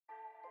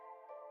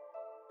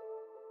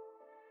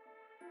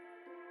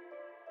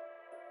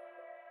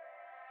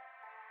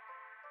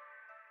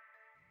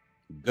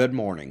Good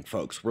morning,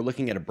 folks. We're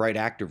looking at a bright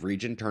active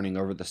region turning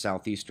over the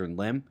southeastern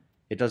limb.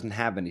 It doesn't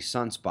have any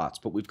sunspots,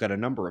 but we've got a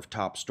number of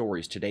top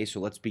stories today, so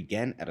let's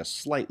begin at a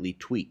slightly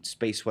tweaked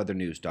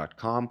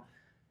spaceweathernews.com.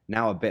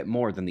 Now a bit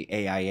more than the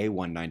AIA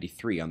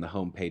 193 on the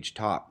homepage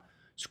top.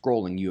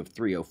 Scrolling, you have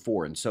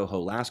 304 and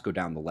Soho Lasco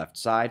down the left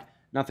side.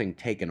 Nothing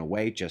taken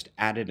away, just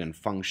added and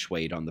feng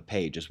shuied on the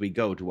page as we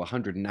go to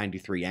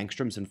 193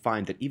 angstroms and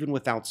find that even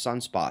without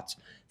sunspots,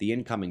 the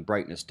incoming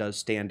brightness does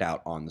stand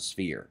out on the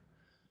sphere.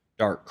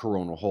 Dark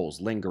coronal holes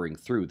lingering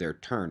through their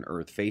turn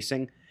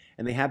Earth-facing,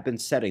 and they have been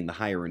setting the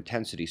higher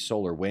intensity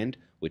solar wind,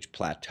 which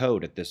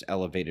plateaued at this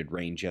elevated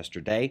range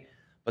yesterday,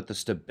 but the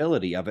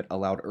stability of it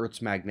allowed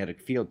Earth's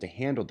magnetic field to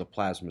handle the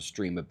plasma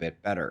stream a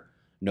bit better.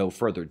 No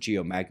further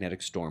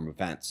geomagnetic storm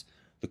events.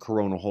 The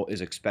coronal hole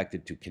is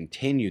expected to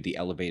continue the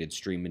elevated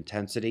stream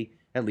intensity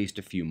at least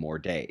a few more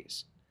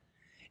days.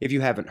 If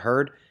you haven't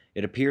heard,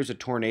 it appears a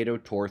tornado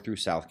tore through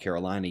South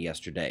Carolina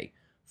yesterday.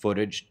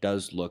 Footage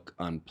does look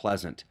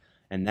unpleasant.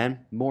 And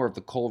then, more of the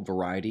cold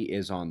variety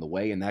is on the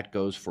way, and that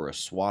goes for a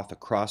swath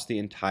across the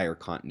entire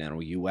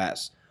continental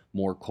U.S.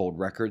 More cold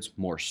records,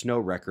 more snow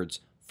records,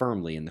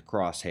 firmly in the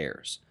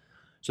crosshairs.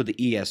 So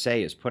the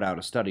ESA has put out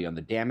a study on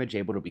the damage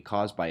able to be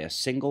caused by a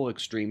single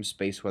extreme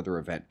space weather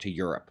event to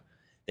Europe.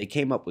 They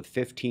came up with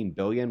 15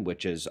 billion,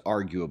 which is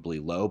arguably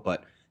low,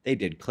 but they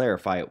did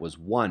clarify it was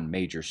one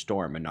major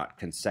storm and not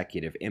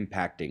consecutive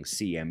impacting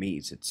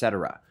CMEs,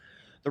 etc.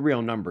 The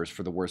real numbers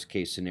for the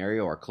worst-case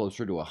scenario are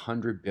closer to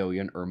 100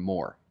 billion or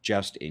more,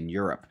 just in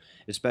Europe,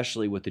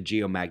 especially with the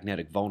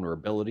geomagnetic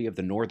vulnerability of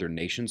the northern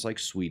nations like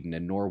Sweden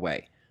and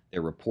Norway.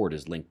 Their report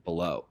is linked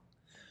below.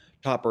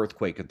 Top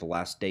earthquake of the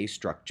last day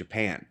struck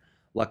Japan,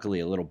 luckily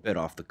a little bit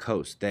off the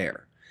coast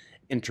there.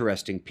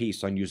 Interesting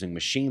piece on using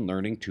machine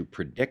learning to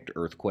predict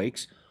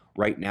earthquakes.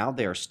 Right now,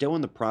 they are still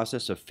in the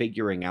process of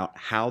figuring out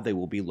how they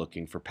will be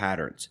looking for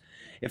patterns.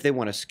 If they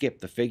want to skip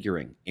the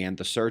figuring and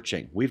the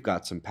searching, we've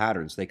got some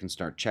patterns they can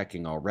start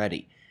checking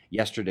already.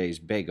 Yesterday's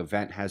big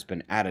event has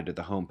been added to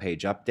the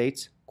homepage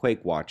updates,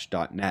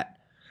 quakewatch.net.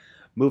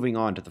 Moving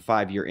on to the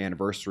 5-year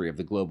anniversary of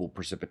the Global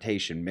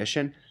Precipitation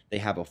Mission, they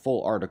have a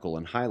full article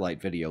and highlight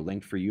video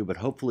linked for you, but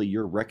hopefully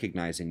you're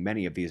recognizing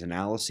many of these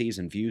analyses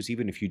and views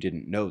even if you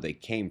didn't know they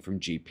came from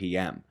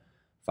GPM.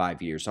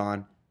 5 years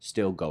on,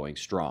 still going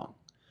strong.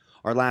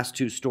 Our last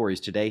two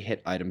stories today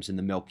hit items in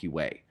the Milky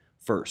Way.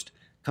 First,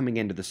 coming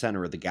into the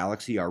center of the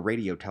galaxy, our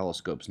radio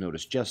telescopes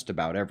notice just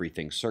about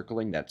everything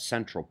circling that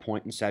central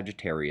point in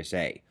Sagittarius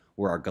A,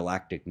 where our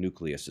galactic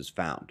nucleus is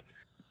found.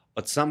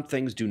 But some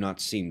things do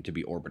not seem to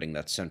be orbiting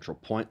that central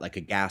point, like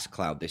a gas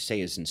cloud they say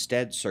is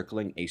instead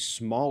circling a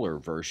smaller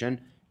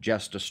version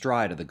just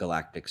astride of the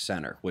galactic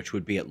center, which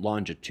would be at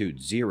longitude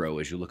 0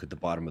 as you look at the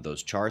bottom of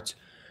those charts.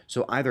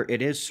 So either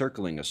it is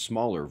circling a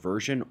smaller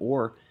version,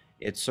 or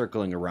it's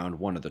circling around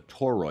one of the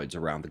toroids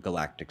around the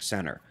galactic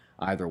center.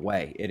 Either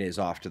way, it is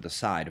off to the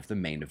side of the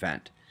main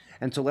event.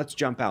 And so let's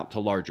jump out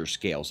to larger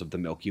scales of the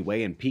Milky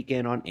Way and peek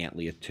in on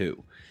Antlia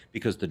 2,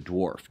 because the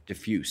dwarf,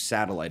 diffuse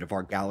satellite of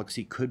our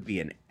galaxy could be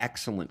an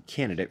excellent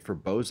candidate for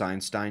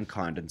Bose-Einstein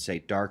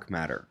condensate dark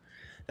matter.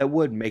 That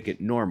would make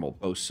it normal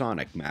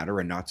bosonic matter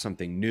and not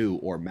something new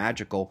or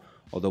magical,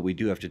 although we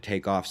do have to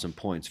take off some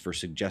points for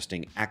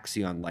suggesting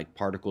axion-like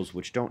particles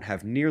which don't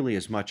have nearly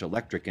as much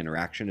electric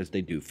interaction as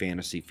they do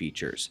fantasy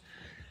features.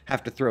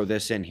 Have to throw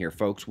this in here,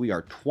 folks. We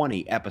are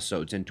 20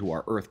 episodes into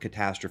our Earth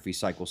Catastrophe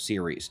Cycle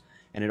series,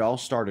 and it all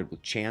started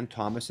with Chan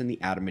Thomas and the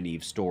Adam and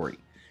Eve story.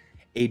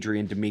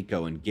 Adrian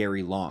D'Amico and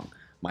Gary Long,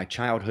 my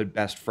childhood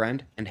best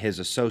friend and his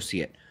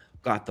associate,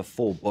 got the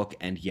full book,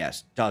 and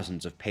yes,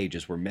 dozens of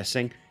pages were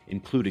missing,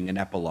 including an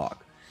epilogue.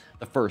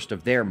 The first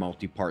of their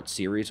multi-part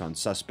series on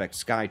Suspect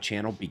Sky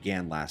Channel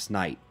began last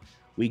night.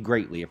 We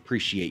greatly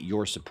appreciate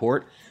your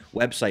support.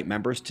 Website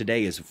members,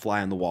 today is a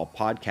Fly on the Wall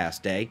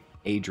podcast day.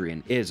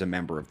 Adrian is a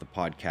member of the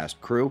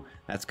podcast crew.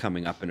 That's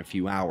coming up in a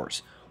few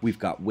hours. We've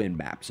got wind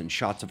maps and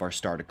shots of our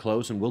star to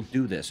close, and we'll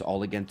do this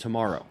all again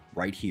tomorrow,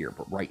 right here.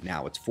 But right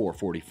now it's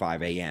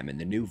 4:45 a.m. in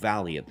the new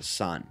Valley of the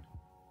Sun.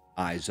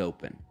 Eyes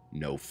open,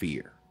 no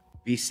fear.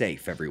 Be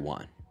safe,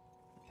 everyone.